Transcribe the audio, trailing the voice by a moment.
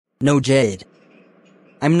No, Jade.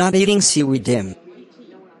 I'm not eating Siwy dim.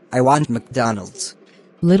 I want McDonald's.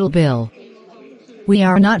 Little Bill. We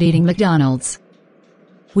are not eating McDonald's.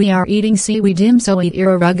 We are eating Siwy dim, so eat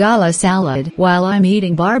your arugula salad while I'm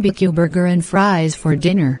eating barbecue burger and fries for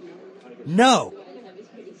dinner. No!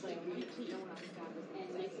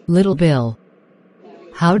 Little Bill.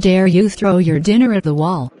 How dare you throw your dinner at the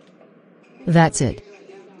wall? That's it.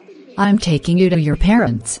 I'm taking you to your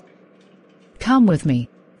parents. Come with me.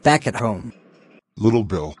 Back at home. Little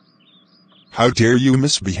Bill. How dare you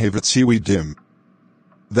misbehave at Siwy dim?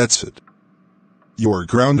 That's it. You're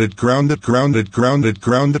grounded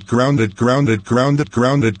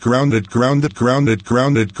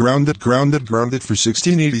for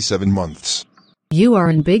 1687 months. You are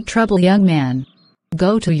in big trouble, young man.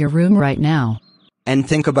 Go to your room right now. And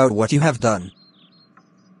think about what you have done.